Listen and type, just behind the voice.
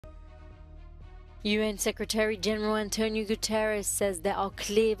UN Secretary-General Antonio Guterres says there are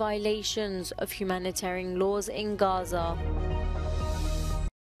clear violations of humanitarian laws in Gaza.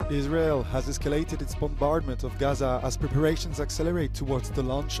 Israel has escalated its bombardment of Gaza as preparations accelerate towards the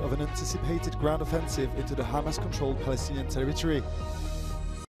launch of an anticipated ground offensive into the Hamas-controlled Palestinian territory.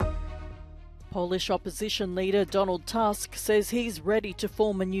 Polish opposition leader Donald Tusk says he's ready to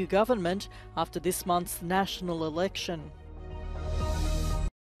form a new government after this month's national election.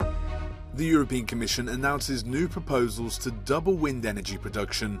 The European Commission announces new proposals to double wind energy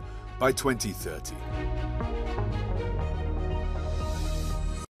production by 2030.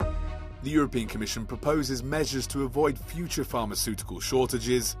 The European Commission proposes measures to avoid future pharmaceutical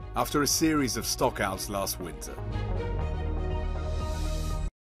shortages after a series of stockouts last winter.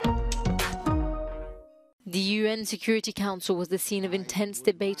 The UN Security Council was the scene of intense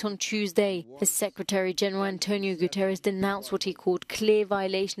debate on Tuesday as Secretary-General Antonio Guterres denounced what he called clear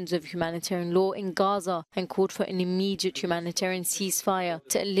violations of humanitarian law in Gaza and called for an immediate humanitarian ceasefire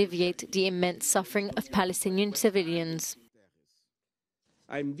to alleviate the immense suffering of Palestinian civilians.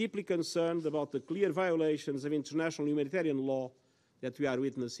 I'm deeply concerned about the clear violations of international humanitarian law that we are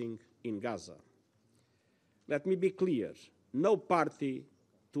witnessing in Gaza. Let me be clear, no party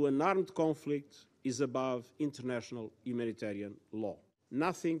to an armed conflict is above international humanitarian law.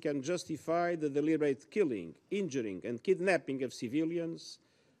 Nothing can justify the deliberate killing, injuring and kidnapping of civilians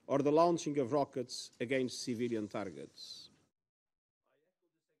or the launching of rockets against civilian targets.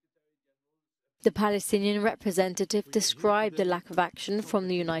 The Palestinian representative described the lack of action from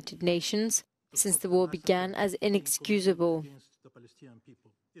the United Nations since the war began as inexcusable,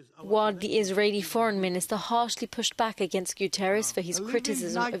 while the Israeli foreign minister harshly pushed back against Guterres for his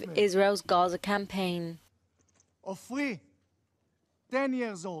criticism of Israel's Gaza campaign. Of free, 10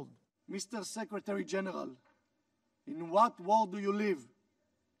 years old, Mr. Secretary General, in what world do you live?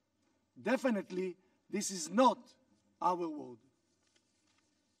 Definitely, this is not our world.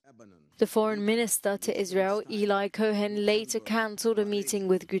 The foreign minister to Israel, Eli Cohen, later cancelled a meeting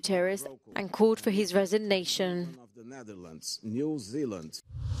with Guterres and called for his resignation.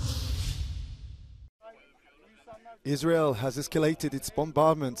 Israel has escalated its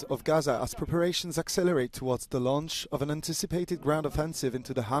bombardment of Gaza as preparations accelerate towards the launch of an anticipated ground offensive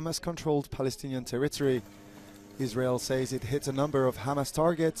into the Hamas-controlled Palestinian territory. Israel says it hit a number of Hamas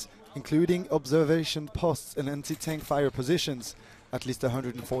targets, including observation posts and anti-tank fire positions. At least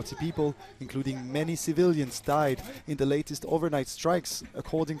 140 people, including many civilians, died in the latest overnight strikes,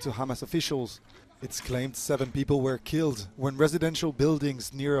 according to Hamas officials. It's claimed 7 people were killed when residential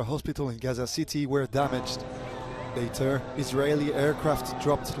buildings near a hospital in Gaza City were damaged. Later, Israeli aircraft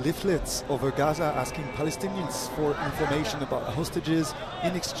dropped leaflets over Gaza asking Palestinians for information about hostages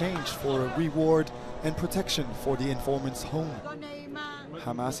in exchange for a reward and protection for the informant's home.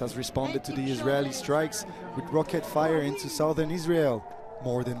 Hamas has responded to the Israeli strikes with rocket fire into southern Israel.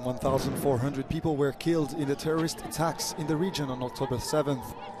 More than 1,400 people were killed in the terrorist attacks in the region on October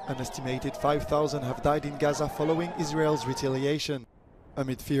 7th. An estimated 5,000 have died in Gaza following Israel's retaliation.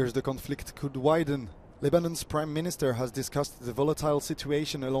 Amid fears the conflict could widen, Lebanon's Prime Minister has discussed the volatile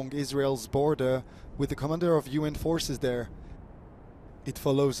situation along Israel's border with the commander of UN forces there. It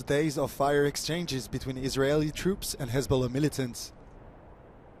follows days of fire exchanges between Israeli troops and Hezbollah militants.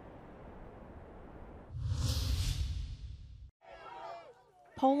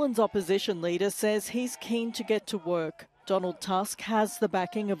 Poland's opposition leader says he's keen to get to work. Donald Tusk has the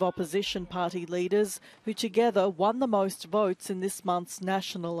backing of opposition party leaders who together won the most votes in this month's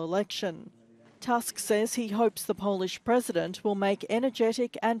national election. Tusk says he hopes the Polish president will make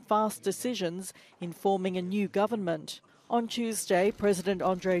energetic and fast decisions in forming a new government. On Tuesday, President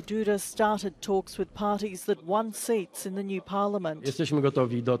Andrzej Duda started talks with parties that won seats in the new parliament. Jesteśmy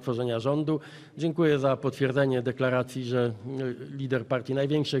gotowi do tworzenia rządu. Dziękuję za potwierdzenie deklaracji, że lider partii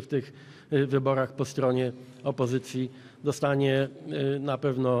największej w tych wyborach po stronie opozycji dostanie na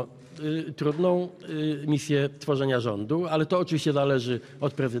pewno trudną misję tworzenia rządu, ale to oczywiście zależy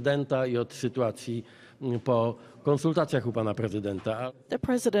od prezydenta i od sytuacji po konsultacjach u pana prezydenta. The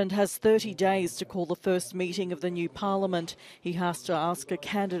president has 30 days to call the first meeting of the new parliament. He has to ask a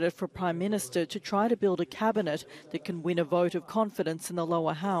candidate for prime minister to try to build a cabinet that can win a vote of confidence in the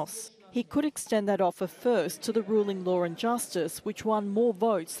lower house. He could extend that offer first to the ruling Law and Justice, which won more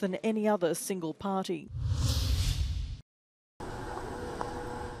votes than any other single party.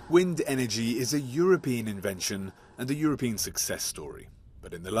 Wind energy is a European invention and a European success story.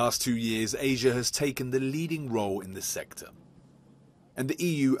 But in the last 2 years, Asia has taken the leading role in this sector. And the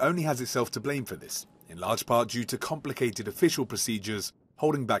EU only has itself to blame for this, in large part due to complicated official procedures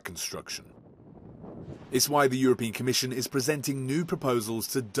holding back construction. It's why the European Commission is presenting new proposals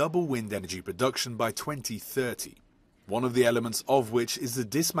to double wind energy production by 2030, one of the elements of which is the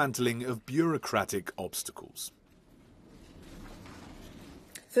dismantling of bureaucratic obstacles.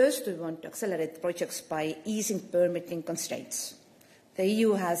 First, we want to accelerate projects by easing permitting constraints. The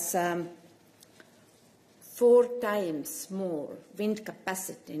EU has 4 times more wind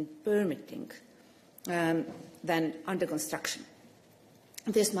capacity in permitting than under construction.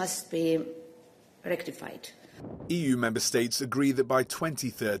 This must be rectified. EU member states agree that by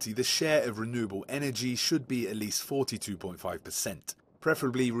 2030 the share of renewable energy should be at least 42.5%,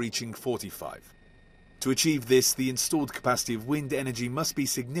 preferably reaching 45%. To achieve this, the installed capacity of wind energy must be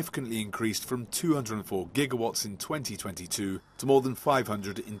significantly increased from 204 gigawatts in 2022 to more than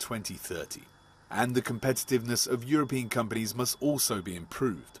 500 in 2030. And the competitiveness of European companies must also be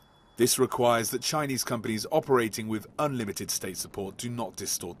improved. This requires that Chinese companies operating with unlimited state support do not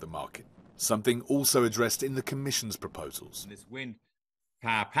distort the market, something also addressed in the Commission's proposals. This wind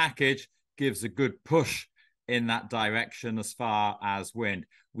power package gives a good push in that direction as far as wind.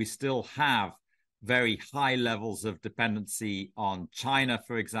 We still have very high levels of dependency on China,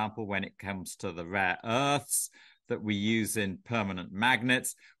 for example, when it comes to the rare earths that we use in permanent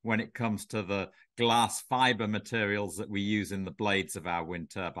magnets, when it comes to the glass fiber materials that we use in the blades of our wind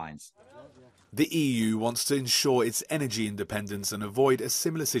turbines. The EU wants to ensure its energy independence and avoid a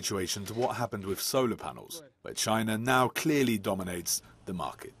similar situation to what happened with solar panels, where China now clearly dominates the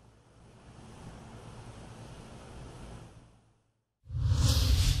market.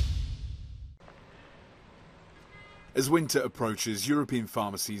 As winter approaches, European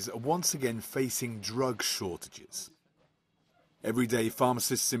pharmacies are once again facing drug shortages. Every day,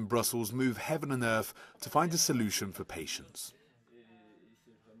 pharmacists in Brussels move heaven and earth to find a solution for patients.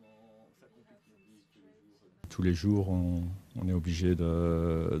 Tous les jours, on est obligé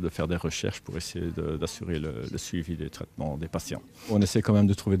de faire des recherches pour essayer d'assurer le suivi des traitements des patients. On essaie quand même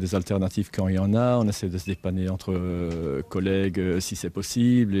de trouver des alternatives quand il y en a, on essaie de se dépanner entre collègues si c'est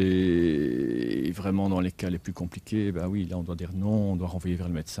possible, et vraiment dans les cas les plus compliqués, ben oui, là on doit dire non, on doit renvoyer vers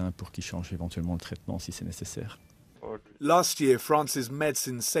le médecin pour qu'il change éventuellement le traitement si c'est nécessaire. Last year, France's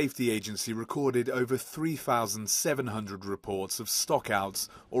Medicines Safety Agency recorded over 3,700 reports of stockouts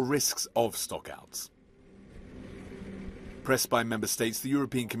or risks of stockouts. Pressed by member states, the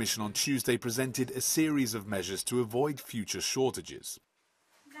European Commission on Tuesday presented a series of measures to avoid future shortages.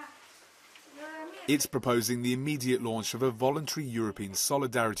 It's proposing the immediate launch of a voluntary European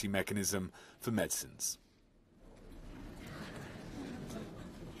solidarity mechanism for medicines.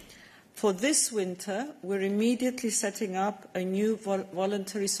 For this winter, we're immediately setting up a new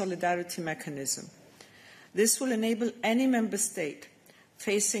voluntary solidarity mechanism. This will enable any member state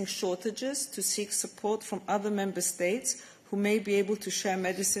facing shortages to seek support from other member states who may be able to share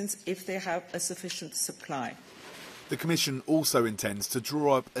medicines if they have a sufficient supply. The Commission also intends to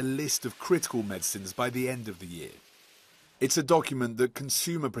draw up a list of critical medicines by the end of the year. It's a document that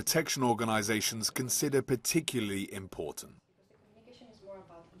consumer protection organisations consider particularly important.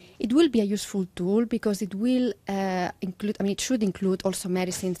 It will be a useful tool because it will it should include also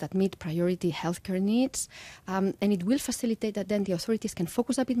medicines that meet priority healthcare needs, and it will facilitate that then the authorities can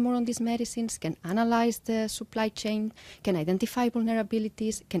focus a bit more on these medicines, can analyze the supply chain, can identify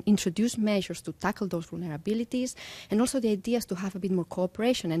vulnerabilities, can introduce measures to tackle those vulnerabilities, and also the idea is to have a bit more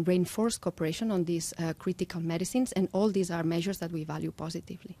cooperation and reinforce cooperation on these critical medicines, and all these are measures that we value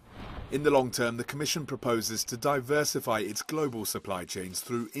positively. In the long term, the Commission proposes to diversify its global supply chains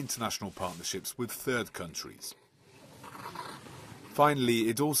through international partnerships with third countries. Finally,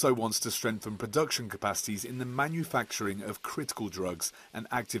 it also wants to strengthen production capacities in the manufacturing of critical drugs and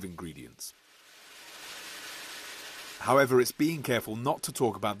active ingredients. However, it's being careful not to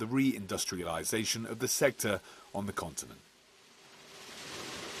talk about the re-industrialisation of the sector on the continent.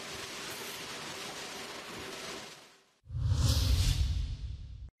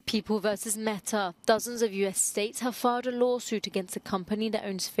 People versus Meta. Dozens of US states have filed a lawsuit against the company that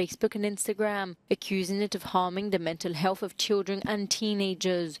owns Facebook and Instagram, accusing it of harming the mental health of children and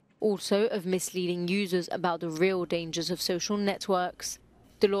teenagers, also of misleading users about the real dangers of social networks.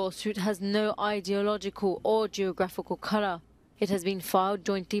 The lawsuit has no ideological or geographical color. It has been filed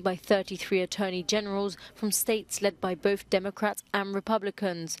jointly by 33 attorney generals from states led by both Democrats and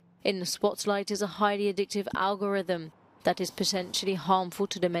Republicans. In the spotlight is a highly addictive algorithm that is potentially harmful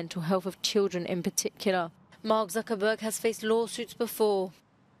to the mental health of children in particular. Mark Zuckerberg has faced lawsuits before.